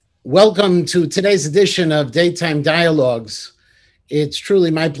Welcome to today's edition of Daytime Dialogues. It's truly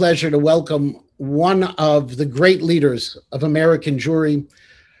my pleasure to welcome one of the great leaders of American Jewry,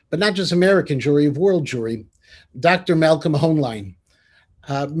 but not just American Jewry, of world Jewry, Dr. Malcolm Hoenlein.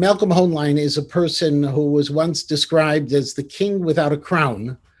 Malcolm Hoenlein is a person who was once described as the king without a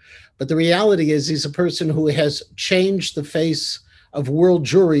crown, but the reality is he's a person who has changed the face of world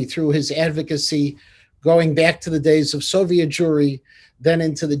Jewry through his advocacy going back to the days of Soviet Jewry, then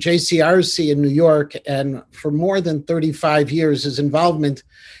into the JCRC in New York, and for more than 35 years, his involvement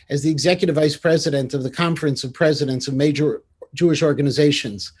as the executive vice president of the Conference of Presidents of Major Jewish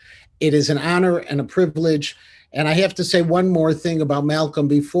Organizations. It is an honor and a privilege. And I have to say one more thing about Malcolm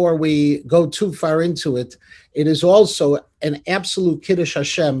before we go too far into it. It is also an absolute Kiddush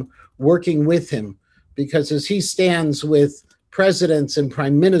Hashem working with him, because as he stands with presidents and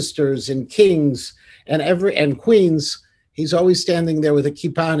prime ministers and kings and queens, he's always standing there with a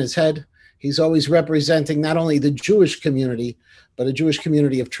kippah on his head. He's always representing not only the Jewish community, but a Jewish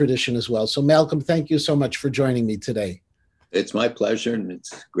community of tradition as well. So Malcolm, thank you so much for joining me today. It's my pleasure, and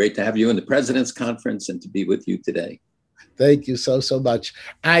it's great to have you in the President's Conference and to be with you today. Thank you so much.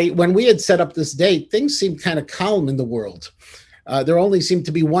 When we had set up this date, things seemed kind of calm in the world. There only seemed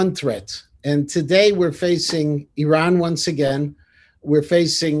to be one threat. And today we're facing Iran once again. We're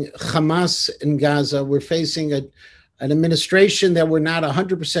facing Hamas in Gaza. We're facing an administration that we're not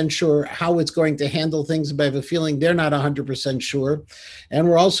 100% sure how it's going to handle things, but I have a feeling they're not 100% sure. And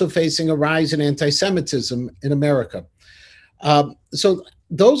we're also facing a rise in anti-Semitism in America. So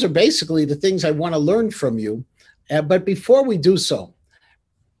those are basically the things I want to learn from you. But before we do so,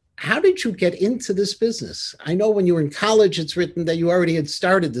 how did you get into this business? I know when you were in college, it's written that you already had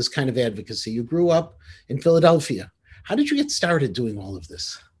started this kind of advocacy. You grew up in Philadelphia. How did you get started doing all of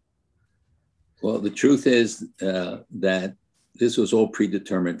this? Well, the truth is that this was all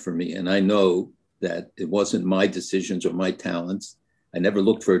predetermined for me. And I know that it wasn't my decisions or my talents. I never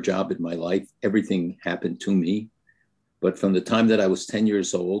looked for a job in my life. Everything happened to me. But from the time that I was 10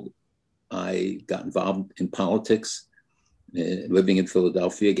 years old, I got involved in politics, living in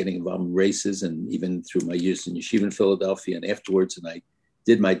Philadelphia, getting involved in races, and even through my years in yeshiva in Philadelphia and afterwards. And I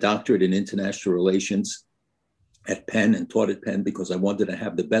did my doctorate in international relations at Penn and taught at Penn because I wanted to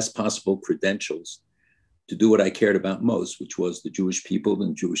have the best possible credentials to do what I cared about most, which was the Jewish people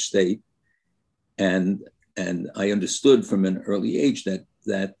and Jewish state. And I understood from an early age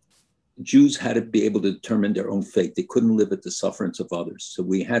that Jews had to be able to determine their own fate. They couldn't live at the sufferance of others. So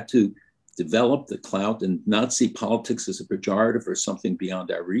we had to develop the clout and not see politics as a pejorative or something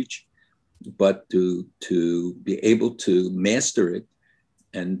beyond our reach, but to be able to master it,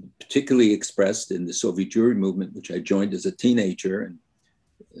 and particularly expressed in the Soviet Jewry movement, which I joined as a teenager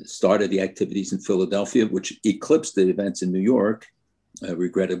and started the activities in Philadelphia, which eclipsed the events in New York,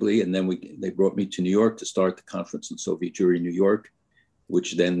 regrettably. And then they brought me to New York to start the conference on Soviet Jewry in New York,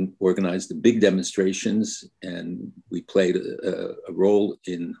 which then organized the big demonstrations, and we played a role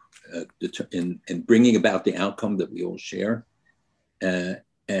in bringing about the outcome that we all share.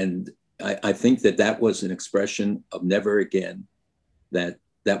 And I think that was an expression of never again,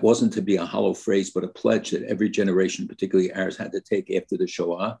 that wasn't to be a hollow phrase, but a pledge that every generation, particularly ours, had to take after the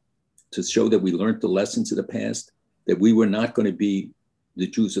Shoah to show that we learned the lessons of the past, that we were not going to be the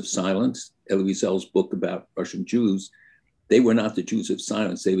Jews of silence. Elie Wiesel's book about Russian Jews, they were not the Jews of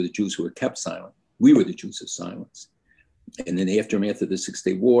silence. They were the Jews who were kept silent. We were the Jews of silence. And in the aftermath of the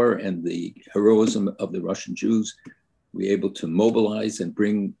Six-Day War and the heroism of the Russian Jews, we were able to mobilize and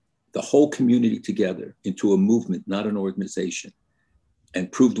bring the whole community together into a movement, not an organization, and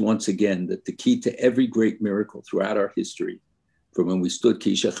proved once again that the key to every great miracle throughout our history, from when we stood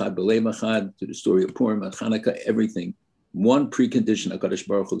Ki Ish Echad B'Lev Echad to the story of Purim and Hanukkah, everything, one precondition HaKadosh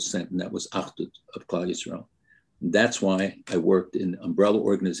Baruch Hu sent, and that was Achdut of Klal Yisrael. And that's why I worked in umbrella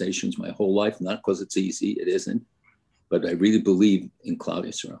organizations my whole life, not because it's easy, it isn't, but I really believe in Klal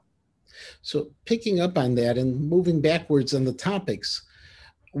Yisrael. So picking up on that and moving backwards on the topics,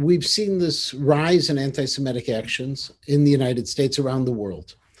 we've seen this rise in anti-Semitic actions in the United States, around the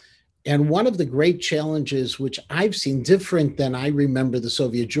world. And one of the great challenges, which I've seen different than I remember the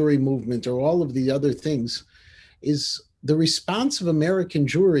Soviet Jewry movement or all of the other things, is the response of American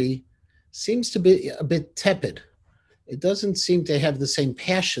Jewry seems to be a bit tepid. It doesn't seem to have the same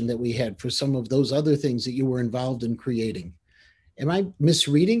passion that we had for some of those other things that you were involved in creating. Am I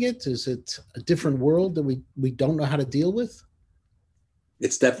misreading it? Is it a different world that we don't know how to deal with?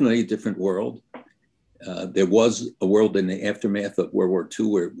 It's definitely a different world. There was a world in the aftermath of World War II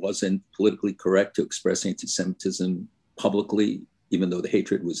where it wasn't politically correct to express anti-Semitism publicly, even though the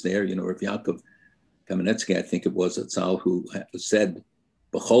hatred was there. You know, Rav Yaakov Kamenetsky, I think it was, at Tzal, who said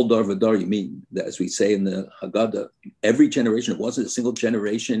B'chol dar v'dar, you mean, as we say in the Haggadah, every generation, it wasn't a single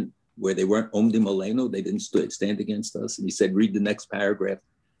generation where they weren't omdim aleinu, they didn't stand against us. And he said, read the next paragraph.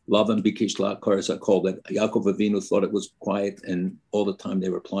 Lavan bikish la'akar, as I called it. Yaakov Avinu thought it was quiet, and all the time they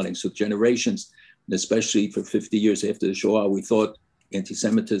were plotting. So generations, especially for 50 years after the Shoah, we thought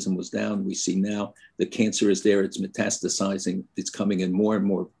anti-Semitism was down. We see now the cancer is there. It's metastasizing. It's coming in more and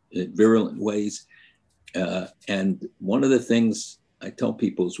more virulent ways. And one of the things I tell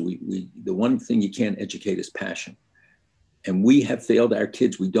people is the one thing you can't educate is passion. And we have failed our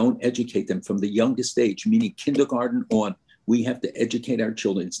kids. We don't educate them from the youngest age, meaning kindergarten on. We have to educate our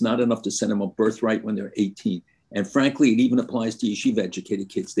children. It's not enough to send them a birthright when they're 18. And frankly, it even applies to yeshiva educated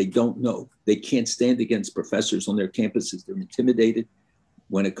kids. They don't know. They can't stand against professors on their campuses. They're intimidated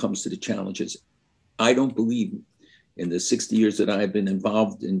when it comes to the challenges. I don't believe in the 60 years that I've been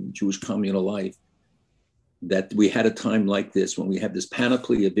involved in Jewish communal life that we had a time like this when we had this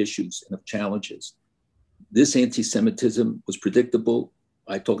panoply of issues and of challenges. This anti-Semitism was predictable.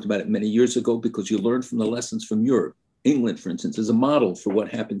 I talked about it many years ago because you learn from the lessons from Europe. England, for instance, is a model for what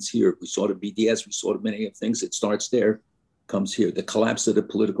happens here. We saw the BDS, we saw many of things. It starts there, comes here. The collapse of the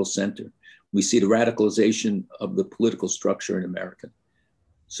political center. We see the radicalization of the political structure in America.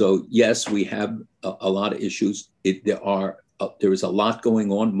 So yes, we have a lot of issues. There is a lot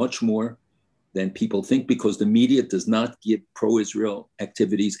going on, much more than people think, because the media does not give pro-Israel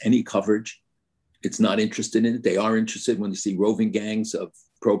activities any coverage. It's not interested in it. They are interested when they see roving gangs of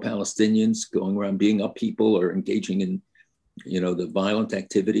pro-Palestinians going around beating up people or engaging in, the violent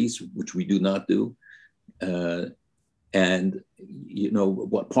activities, which we do not do. What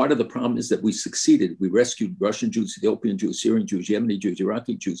part of the problem is that we succeeded. We rescued Russian Jews, Ethiopian Jews, Syrian Jews, Yemeni Jews,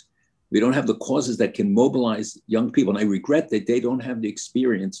 Iraqi Jews. We don't have the causes that can mobilize young people. And I regret that they don't have the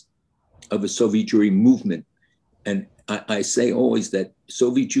experience of a Soviet Jewry movement. And I say always that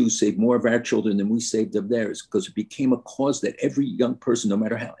Soviet Jews saved more of our children than we saved of theirs, because it became a cause that every young person, no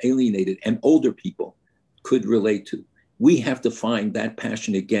matter how alienated, and older people could relate to. We have to find that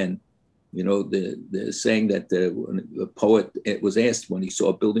passion again. The saying that when the poet was asked when he saw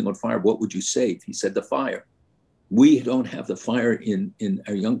a building on fire, what would you save? He said the fire. We don't have the fire in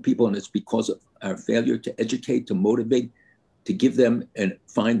our young people, and it's because of our failure to educate, to motivate, to give them and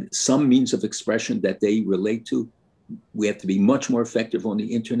find some means of expression that they relate to. We have to be much more effective on the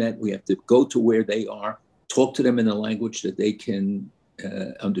internet. We have to go to where they are, talk to them in a language that they can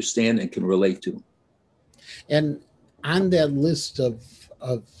understand and can relate to. And on that list of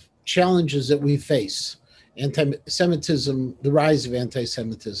challenges that we face, anti-Semitism, the rise of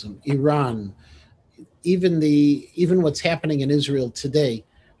anti-Semitism, Iran, even what's happening in Israel today,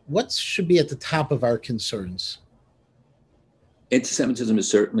 what should be at the top of our concerns? Anti-Semitism is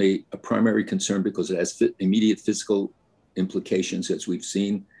certainly a primary concern because it has immediate physical implications, as we've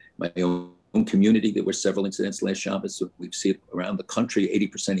seen. My own community, there were several incidents last Shabbos. So we've seen it around the country,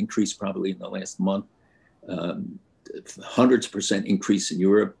 80% increase probably in the last month, hundreds of percent increase in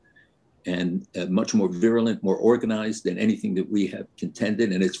Europe, and much more virulent, more organized than anything that we have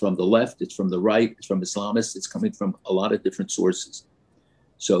contended. And it's from the left, it's from the right, it's from Islamists, it's coming from a lot of different sources.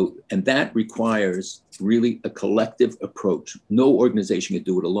 So, and that requires really a collective approach. No organization can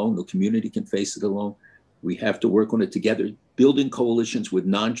do it alone. No community can face it alone. We have to work on it together, building coalitions with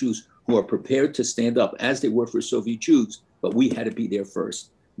non-Jews who are prepared to stand up as they were for Soviet Jews, but we had to be there first.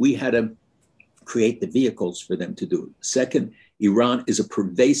 We had to create the vehicles for them to do it. Second, Iran is a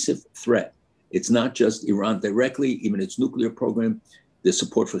pervasive threat. It's not just Iran directly, even its nuclear program, the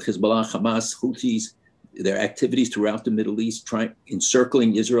support for Hezbollah, Hamas, Houthis, their activities throughout the Middle East,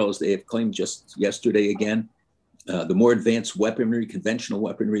 encircling Israel, as they have claimed just yesterday again, the more advanced weaponry, conventional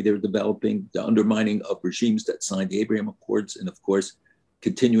weaponry they're developing, the undermining of regimes that signed the Abraham Accords, and of course,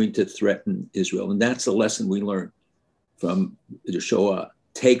 continuing to threaten Israel. And that's a lesson we learned from the Shoah.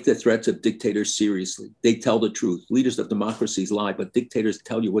 Take the threats of dictators seriously. They tell the truth. Leaders of democracies lie, but dictators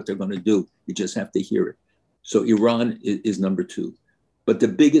tell you what they're going to do. You just have to hear it. So Iran is number two. But the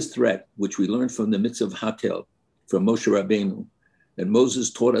biggest threat, which we learned from the mitzvah of Hakel, from Moshe Rabbeinu, that Moses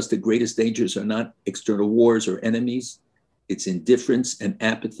taught us the greatest dangers are not external wars or enemies. It's indifference and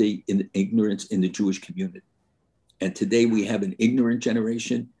apathy and ignorance in the Jewish community. And today we have an ignorant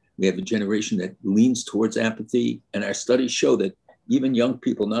generation. We have a generation that leans towards apathy. And our studies show that even young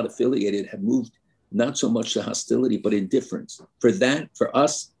people not affiliated have moved not so much to hostility, but indifference. For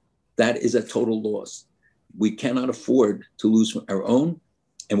us, that is a total loss. We cannot afford to lose our own.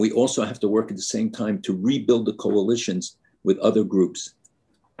 And we also have to work at the same time to rebuild the coalitions with other groups.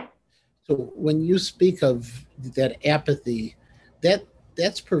 So when you speak of that apathy, that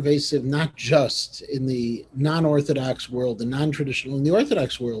that's pervasive not just in the non-Orthodox world, the non-traditional, in the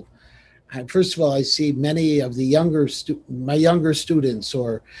Orthodox world. First of all, I see many of the my younger students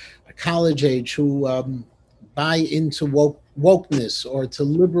or college age who buy into wokeness or to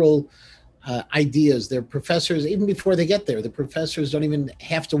liberal ideas. Their professors, even before they get there, the professors don't even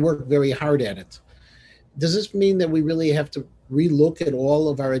have to work very hard at it. Does this mean that we really have to relook at all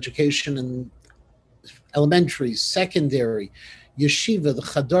of our education in elementary, secondary, yeshiva, the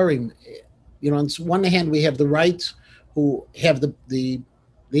chadorim? You know, on one hand, we have the right who have the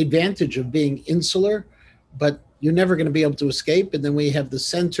advantage of being insular, but you're never going to be able to escape. And then we have the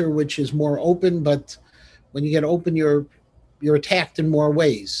center, which is more open, but when you get open, you're attacked in more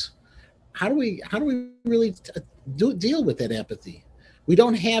ways. How do we really deal with that apathy? We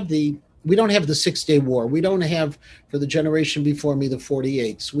don't have the 6 Day War. We don't have, for the generation before me, the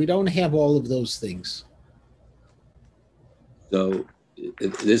 48s. We don't have all of those things. So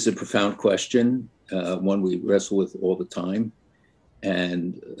this is a profound question, one we wrestle with all the time.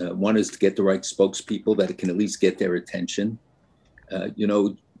 And one is to get the right spokespeople that can at least get their attention.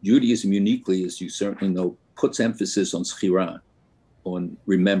 Judaism uniquely, as you certainly know, puts emphasis on zechira, on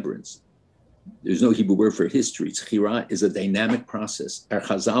remembrance. There's no Hebrew word for history. Zechira is a dynamic process. Our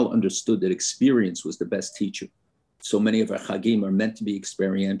Chazal understood that experience was the best teacher. So many of our Chagim are meant to be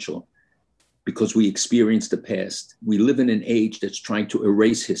experiential because we experience the past. We live in an age that's trying to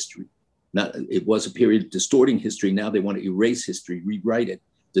erase history. It was a period of distorting history. Now they want to erase history, rewrite it,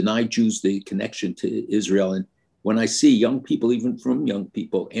 deny Jews the connection to Israel. And when I see young people, even from young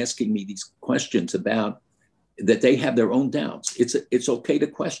people, asking me these questions about that, they have their own doubts. It's okay to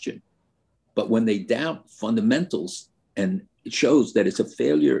question. But when they doubt fundamentals, and it shows that it's a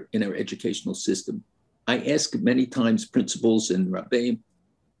failure in our educational system, I ask many times principals and rabbeim,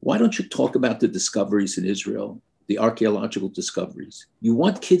 why don't you talk about the discoveries in Israel, the archaeological discoveries? You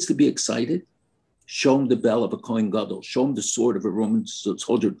want kids to be excited? Show them the bell of a Kohen Gadol. Show them the sword of a Roman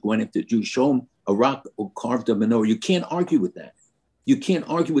soldier going after the Jews. Show them a rock carved of menorah. You can't argue with that. You can't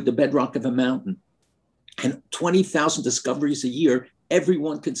argue with the bedrock of a mountain. And 20,000 discoveries a year,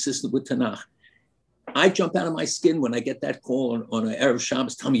 everyone consistent with Tanakh. I jump out of my skin when I get that call on an Erev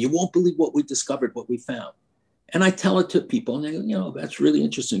Shabbos, tell me, you won't believe what we discovered, what we found. And I tell it to people, and they go, that's really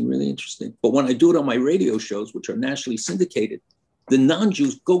interesting, really interesting. But when I do it on my radio shows, which are nationally syndicated, the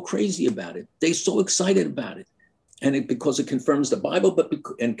non-Jews go crazy about it. They're so excited about it. And because it confirms the Bible,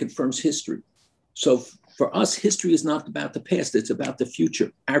 and confirms history. So for us, history is not about the past, it's about the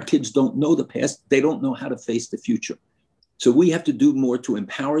future. Our kids don't know the past, they don't know how to face the future. So we have to do more to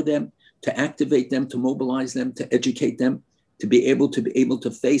empower them, to activate them, to mobilize them, to educate them, to be able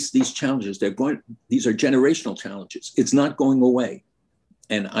to face these challenges. These are generational challenges. It's not going away.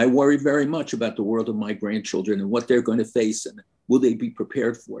 And I worry very much about the world of my grandchildren and what they're going to face, and will they be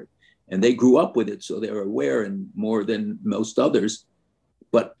prepared for it? And they grew up with it, so they're aware, and more than most others.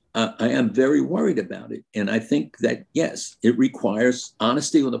 But I am very worried about it. And I think that, yes, it requires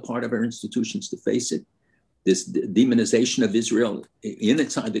honesty on the part of our institutions to face it. This demonization of Israel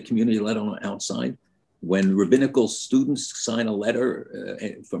inside the community, let alone outside. When rabbinical students sign a letter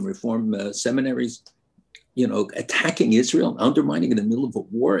from Reform seminaries, attacking Israel, undermining in the middle of a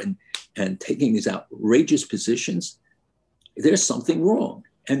war, and taking these outrageous positions, there's something wrong.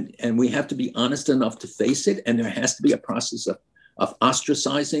 And we have to be honest enough to face it. And there has to be a process of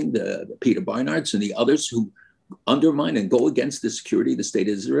ostracizing the Peter Barnards and the others who undermine and go against the security of the state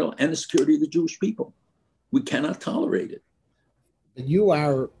of Israel and the security of the Jewish people. We cannot tolerate it. You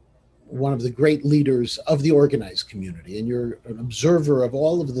are one of the great leaders of the organized community, and you're an observer of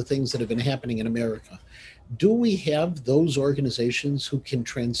all of the things that have been happening in America. Do we have those organizations who can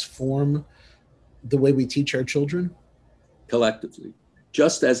transform the way we teach our children? Collectively,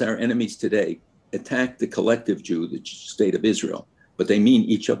 just as our enemies today attack the collective Jew, the state of Israel, but they mean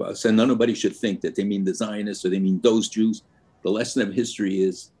each of us. And nobody should think that they mean the Zionists or they mean those Jews. The lesson of history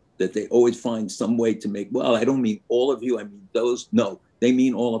is that they always find some way to make, well, I don't mean all of you, I mean those. No, they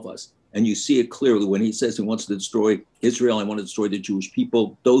mean all of us. And you see it clearly when he says he wants to destroy Israel, I want to destroy the Jewish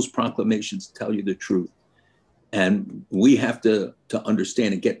people. Those proclamations tell you the truth. And we have to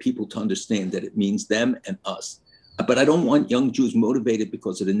understand and get people to understand that it means them and us. But I don't want young Jews motivated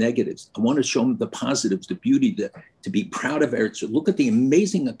because of the negatives. I want to show them the positives, the beauty, to be proud of Eretz. Look at the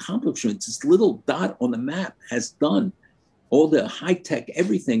amazing accomplishments this little dot on the map has done. All the high tech,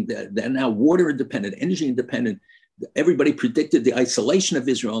 everything that they're now water independent, energy independent. Everybody predicted the isolation of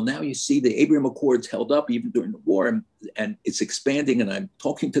Israel. Now you see the Abraham Accords held up even during the war, and it's expanding. And I'm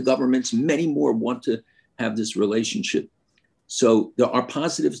talking to governments. Many more want to have this relationship. So there are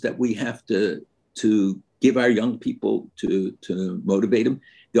positives that we have to give our young people to motivate them.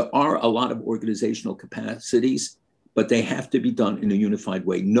 There are a lot of organizational capacities, but they have to be done in a unified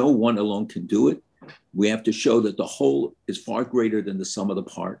way. No one alone can do it. We have to show that the whole is far greater than the sum of the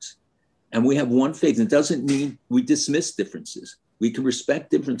parts. And we have one faith. It doesn't mean we dismiss differences. We can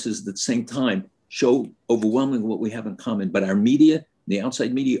respect differences at the same time, show overwhelmingly what we have in common. But our media, the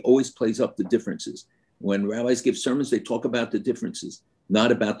outside media, always plays up the differences. When rabbis give sermons, they talk about the differences,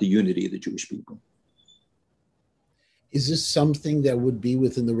 not about the unity of the Jewish people. Is this something that would be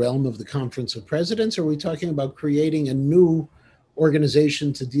within the realm of the Conference of Presidents, or are we talking about creating a new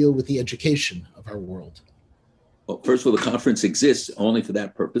organization to deal with the education of our world? Well, first of all, the conference exists only for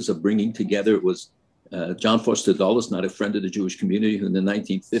that purpose of bringing together. It was John Foster Dulles, not a friend of the Jewish community, who in the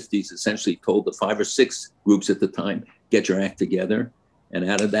 1950s essentially told the 5 or 6 groups at the time, get your act together. And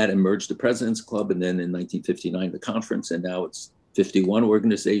out of that emerged the President's Club, and then in 1959, the conference, and now it's 51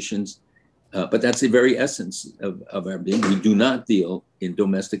 organizations. But that's the very essence of our being. We do not deal in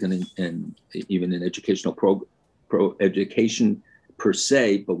domestic and even in educational education per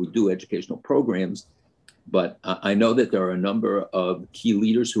se, but we do educational programs. But I know that there are a number of key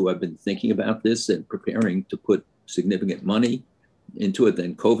leaders who have been thinking about this and preparing to put significant money into it.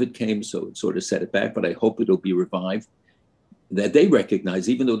 Then COVID came, so it sort of set it back, but I hope it'll be revived. That they recognize,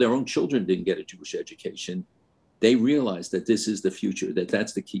 even though their own children didn't get a Jewish education, they realize that this is the future, that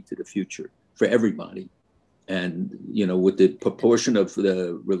that's the key to the future for everybody. And, you know, with the proportion of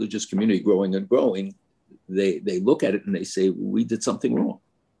the religious community growing and growing, they look at it and they say, we did something wrong.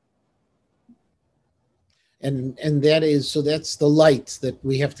 And that is, so that's the light that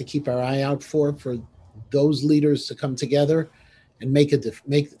we have to keep our eye out for those leaders to come together and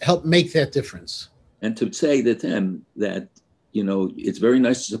help make that difference. And to say to them that, you know, it's very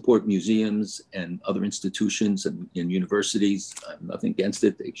nice to support museums and other institutions and universities. I have nothing against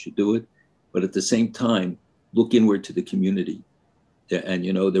it. They should do it. But at the same time, look inward to the community. And,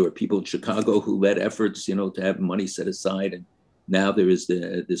 you know, there were people in Chicago who led efforts, you know, to have money set aside. And now there is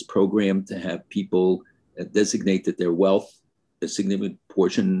this program to have people designate that their wealth, a significant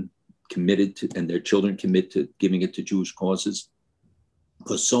portion committed to, and their children commit to giving it to Jewish causes.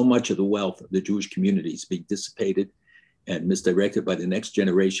 Because so much of the wealth of the Jewish community is being dissipated and misdirected by the next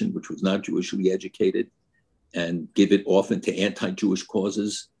generation, which was not Jewishly educated, and give it often to anti-Jewish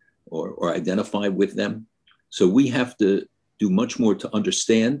causes or identify with them. So we have to do much more to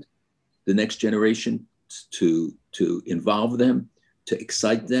understand the next generation, to involve them, to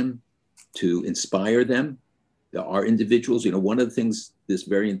excite them, to inspire them. There are individuals, you know, one of the things, this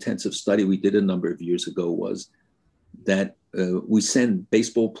very intensive study we did a number of years ago was that we send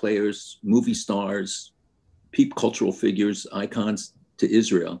baseball players, movie stars, cultural figures, icons to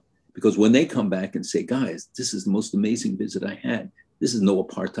Israel, because when they come back and say, guys, this is the most amazing visit I had. This is no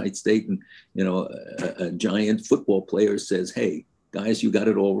apartheid state. And, you know, a giant football player says, hey, guys, you got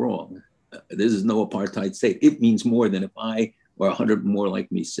it all wrong. This is no apartheid state. It means more than if I or 100 more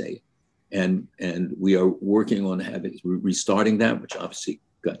like me say it. And we are working on restarting that, which obviously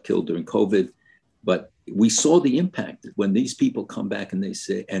got killed during COVID. But we saw the impact when these people come back and they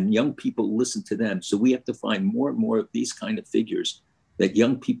say, and young people listen to them. So we have to find more and more of these kind of figures that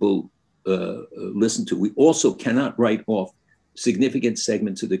young people listen to. We also cannot write off significant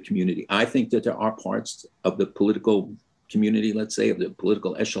segments of the community. I think that there are parts of the political community, let's say, of the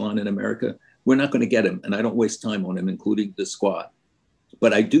political echelon in America. We're not going to get them, and I don't waste time on them, including the squad.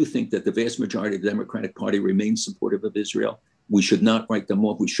 But I do think that the vast majority of the Democratic Party remains supportive of Israel. We should not write them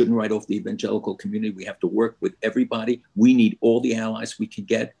off. We shouldn't write off the evangelical community. We have to work with everybody. We need all the allies we can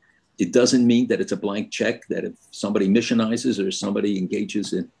get. It doesn't mean that it's a blank check, that if somebody missionizes or somebody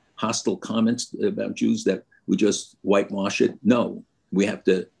engages in hostile comments about Jews, that we just whitewash it. No, we have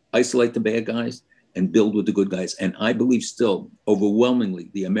to isolate the bad guys and build with the good guys. And I believe still,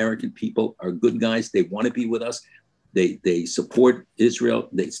 overwhelmingly, the American people are good guys. They want to be with us. They support Israel,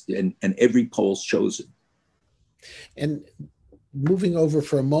 and every poll shows it. And moving over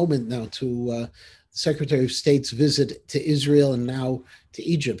for a moment now to Secretary of State's visit to Israel and now to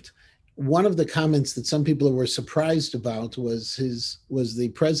Egypt, one of the comments that some people were surprised about was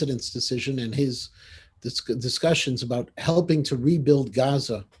the president's decision and his discussions about helping to rebuild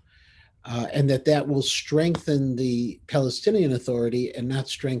Gaza, and that will strengthen the Palestinian Authority and not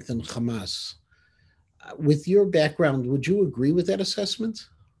strengthen Hamas. With your background, would you agree with that assessment?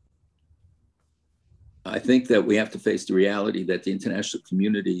 I think that we have to face the reality that the international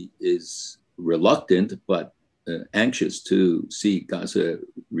community is reluctant, but anxious to see Gaza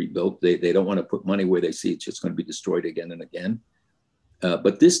rebuilt. They don't want to put money where they see it's just going to be destroyed again and again.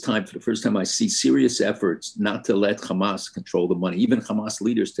 But this time, for the first time, I see serious efforts not to let Hamas control the money. Even Hamas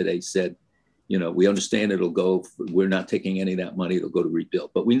leaders today said, we understand it'll go, we're not taking any of that money, it'll go to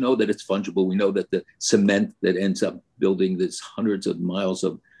rebuild. But we know that it's fungible. We know that the cement that ends up building this hundreds of miles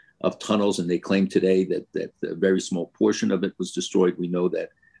of tunnels, and they claim today that a very small portion of it was destroyed. We know that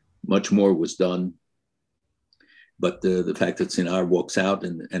much more was done. But the fact that Sinar walks out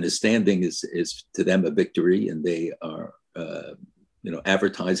and is standing is to them a victory, and they are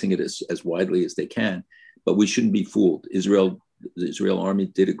advertising it as widely as they can. But we shouldn't be fooled. The Israel army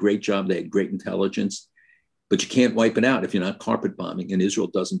did a great job. They had great intelligence, but you can't wipe it out if you're not carpet bombing, and Israel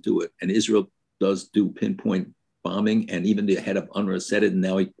doesn't do it. And Israel does do pinpoint bombing, and even the head of UNRWA said it, and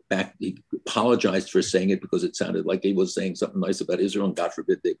now he apologized for saying it because it sounded like he was saying something nice about Israel, and God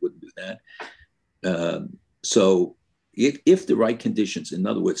forbid they wouldn't do that. So if the right conditions, in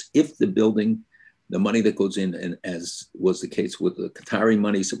other words, if the building, the money that goes in, and as was the case with the Qatari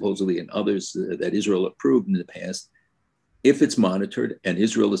money supposedly and others that Israel approved in the past, if it's monitored, and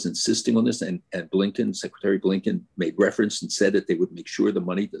Israel is insisting on this, and Secretary Blinken made reference and said that they would make sure the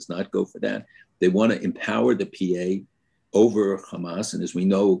money does not go for that. They want to empower the PA over Hamas. And as we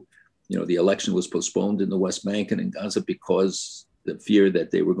know, the election was postponed in the West Bank and in Gaza because the fear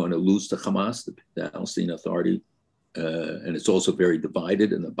that they were going to lose to Hamas, the Palestinian Authority. And it's also very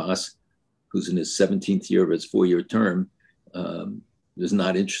divided. And Abbas, who's in his 17th year of his 4-year term, is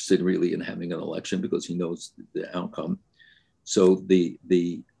not interested really in having an election because he knows the outcome. So the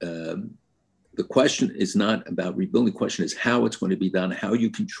question is not about rebuilding. The question is how it's going to be done, how you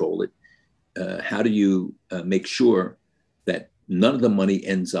control it, how do you make sure that none of the money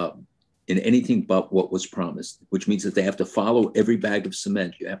ends up in anything but what was promised, which means that they have to follow every bag of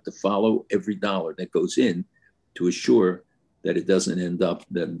cement. You have to follow every dollar that goes in to assure that it doesn't end up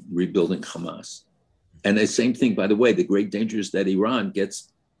then rebuilding Hamas. And the same thing, by the way, the great danger is that Iran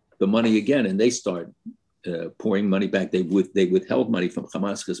gets the money again and they start pouring money back. They withheld money from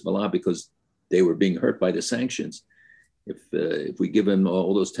Hamas, Hezbollah, because they were being hurt by the sanctions. If we give them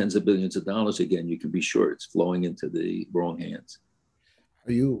all those tens of billions of dollars again, you can be sure it's flowing into the wrong hands.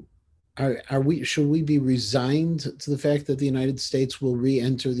 Should we be resigned to the fact that the United States will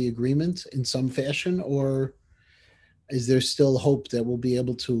re-enter the agreement in some fashion, or is there still hope that we'll be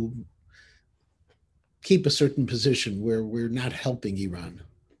able to keep a certain position where we're not helping Iran?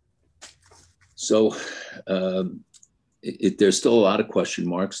 So there's still a lot of question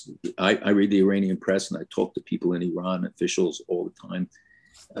marks. I read the Iranian press and I talk to people in Iran, officials all the time.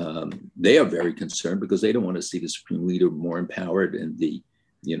 They are very concerned because they don't want to see the supreme leader more empowered, and the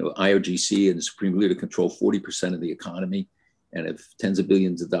IRGC and the supreme leader control 40% of the economy. And if tens of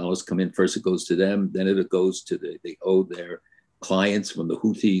billions of dollars come in, first it goes to them, then it goes to they owe their clients from the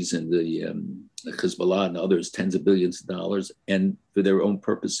Houthis and the Hezbollah and others tens of billions of dollars, and for their own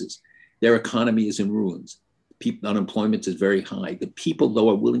purposes. Their economy is in ruins. Unemployment is very high. The people, though,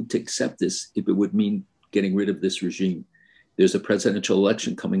 are willing to accept this if it would mean getting rid of this regime. There's a presidential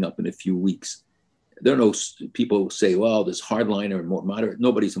election coming up in a few weeks. There are no people say, well, there's hardline or more moderate.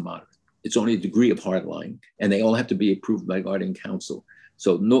 Nobody's a moderate. It's only a degree of hardline, and they all have to be approved by Guardian Council.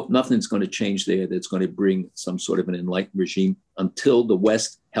 So nothing's going to change there that's going to bring some sort of an enlightened regime until the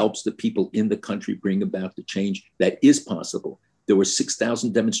West helps the people in the country bring about the change that is possible. There were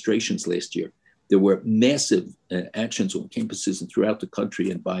 6,000 demonstrations last year. There were massive actions on campuses and throughout the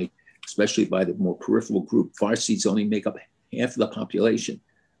country, and especially by the more peripheral group. Farsis only make up half of the population,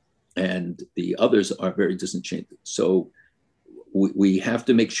 and the others are very disenchanted. So we have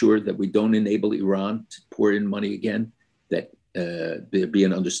to make sure that we don't enable Iran to pour in money again, that there be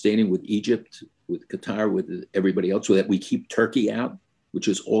an understanding with Egypt, with Qatar, with everybody else, so that we keep Turkey out, which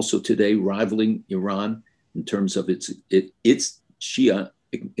is also today rivaling Iran in terms of its Shia,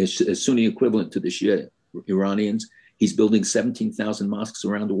 its Sunni equivalent to the Shia Iranians. He's building 17,000 mosques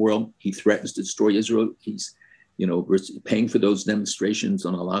around the world. He threatens to destroy Israel. He's paying for those demonstrations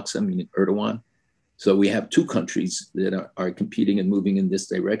on Al-Aqsa, meaning Erdogan. So we have two countries that are competing and moving in this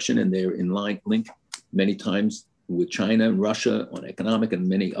direction, and they're in link many times with China and Russia on economic and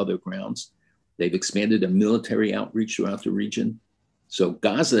many other grounds. They've expanded their military outreach throughout the region. So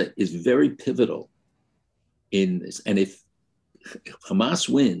Gaza is very pivotal in this. And if Hamas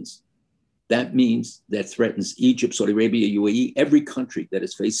wins, that means that threatens Egypt, Saudi Arabia, UAE, every country that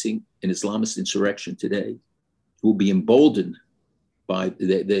is facing an Islamist insurrection today will be emboldened by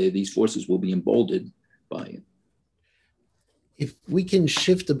these forces will be emboldened by it. If we can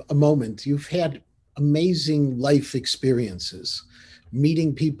shift a moment, you've had amazing life experiences,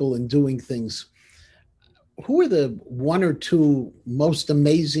 meeting people and doing things. Who are the one or two most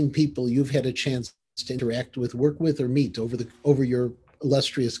amazing people you've had a chance to interact with, work with, or meet over your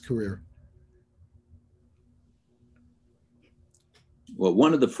illustrious career? Well,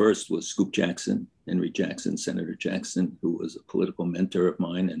 one of the first was Scoop Jackson, Henry Jackson, Senator Jackson, who was a political mentor of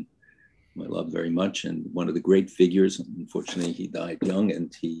mine and I love very much, and one of the great figures. Unfortunately, he died young,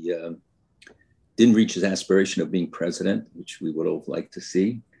 and he didn't reach his aspiration of being president, which we would have liked to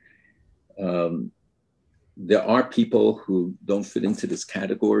see. There are people who don't fit into this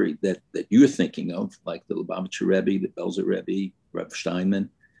category that you're thinking of, like the Lubavitcher Rebbe, the Belzer Rebbe, Reb Steinman,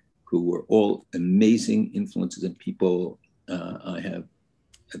 who were all amazing influences and people. I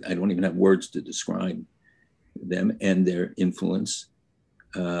don't even have words to describe them and their influence.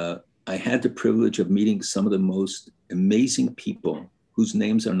 I had the privilege of meeting some of the most amazing people whose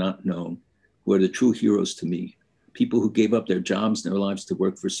names are not known, who are the true heroes to me. People who gave up their jobs and their lives to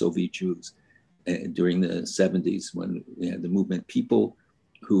work for Soviet Jews during the 70s when we had the movement. People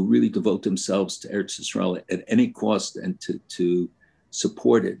who really devote themselves to Eretz Yisrael at any cost and to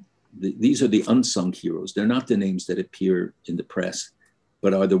support it. These are the unsung heroes. They're not the names that appear in the press,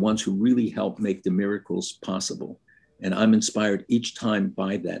 but are the ones who really help make the miracles possible. And I'm inspired each time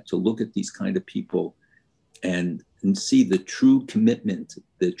by that, to look at these kind of people and see the true commitment,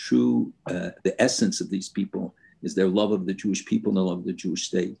 the essence of these people is their love of the Jewish people and the love of the Jewish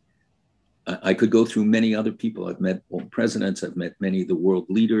state. I could go through many other people. I've met all presidents. I've met many of the world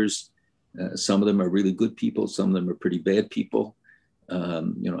leaders. Some of them are really good people. Some of them are pretty bad people.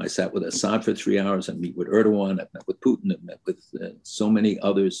 I sat with Assad for 3 hours. I meet with Erdogan. I've met with Putin. I've met with so many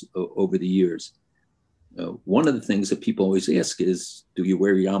others over the years. One of the things that people always ask is, do you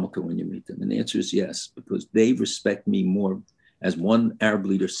wear yarmulke when you meet them? And the answer is yes, because they respect me more, as one Arab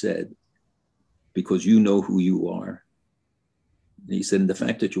leader said, because you know who you are. And he said, and the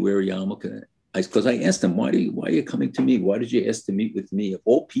fact that you wear a yarmulke, because I asked him, why are you coming to me? Why did you ask to meet with me, of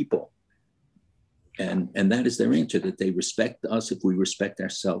all people? And that is their answer, that they respect us if we respect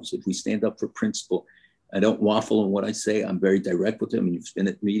ourselves, if we stand up for principle. I don't waffle on what I say. I'm very direct with them. And you've been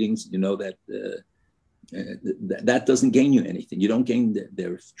at meetings, you know that that doesn't gain you anything. You don't gain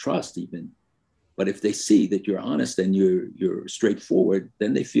their trust even. But if they see that you're honest and you're straightforward,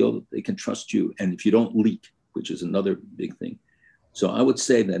 then they feel that they can trust you. And if you don't leak, which is another big thing. So I would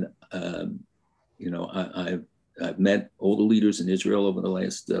say that, I've met all the leaders in Israel over the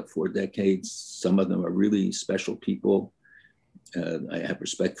last 4 decades. Some of them are really special people. I have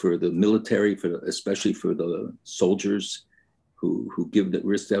respect for the military, especially for the soldiers who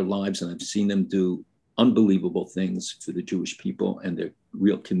risk their lives. And I've seen them do unbelievable things for the Jewish people and their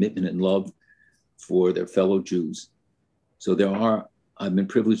real commitment and love for their fellow Jews. So I've been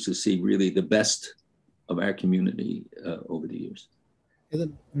privileged to see really the best of our community over the years. And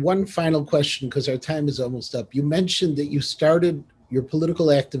then one final question, because our time is almost up. You mentioned that you started your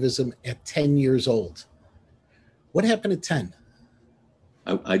political activism at 10 years old. What happened at 10?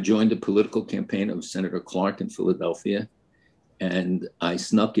 I joined the political campaign of Senator Clark in Philadelphia. And I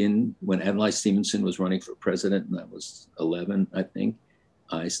snuck in when Adlai Stevenson was running for president, and I was 11, I think.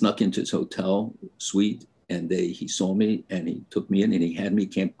 I snuck into his hotel suite, and he saw me, and he took me in, and he had me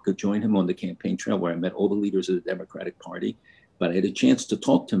join him on the campaign trail, where I met all the leaders of the Democratic Party. But I had a chance to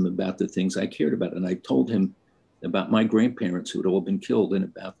talk to him about the things I cared about, and I told him about my grandparents who had all been killed, and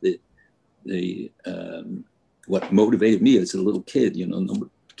about what motivated me as a little kid.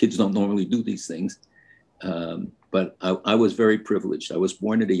 Kids don't normally do these things. But I was very privileged. I was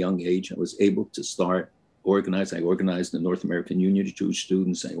born at a young age. I was able to start organize. I organized the North American Union of Jewish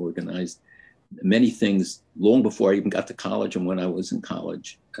Students. I organized many things long before I even got to college, and when I was in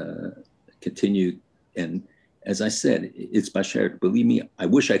college, continued. And as I said, it's Basher. Believe me, I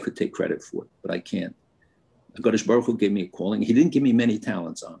wish I could take credit for it, but I can't. HaKadosh Baruch Hu gave me a calling. He didn't give me many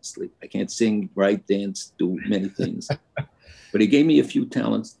talents, honestly. I can't sing, write, dance, do many things. But he gave me a few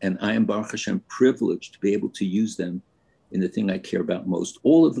talents, and I am, Baruch Hashem, privileged to be able to use them in the thing I care about most.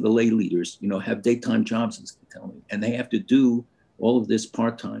 All of the lay leaders, have daytime jobs, as they tell me, and they have to do all of this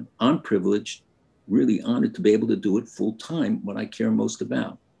part-time. I'm privileged, really honored to be able to do it full-time, what I care most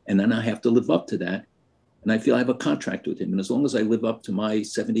about. And then I have to live up to that. And I feel I have a contract with him. And as long as I live up to my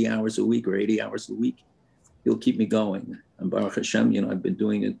 70 hours a week or 80 hours a week, he'll keep me going. And Baruch Hashem, I've been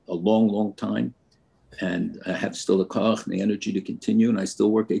doing it a long, long time. And I have still the koach and the energy to continue. And I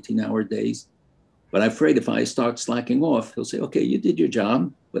still work 18-hour days. But I'm afraid if I start slacking off, he'll say, okay, you did your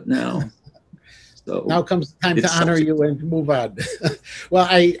job, but now. So now comes the time to honor you and move on. Well,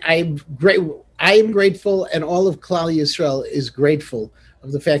 I'm grateful, and all of Klal Yisrael is grateful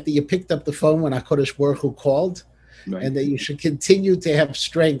of the fact that you picked up the phone when HaKadosh Baruch Hu called, right, and that you should continue to have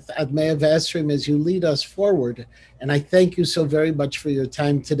strength Ad Mea V'Esrim as you lead us forward. And I thank you so very much for your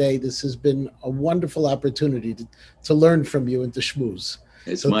time today. This has been a wonderful opportunity to learn from you and to schmooze.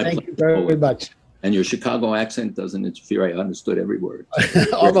 It's so my thank pleasure. you very much. And your Chicago accent doesn't interfere. I understood every word.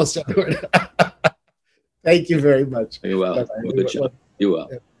 Almost every word. Thank you very much. You're well. Good job. You're well.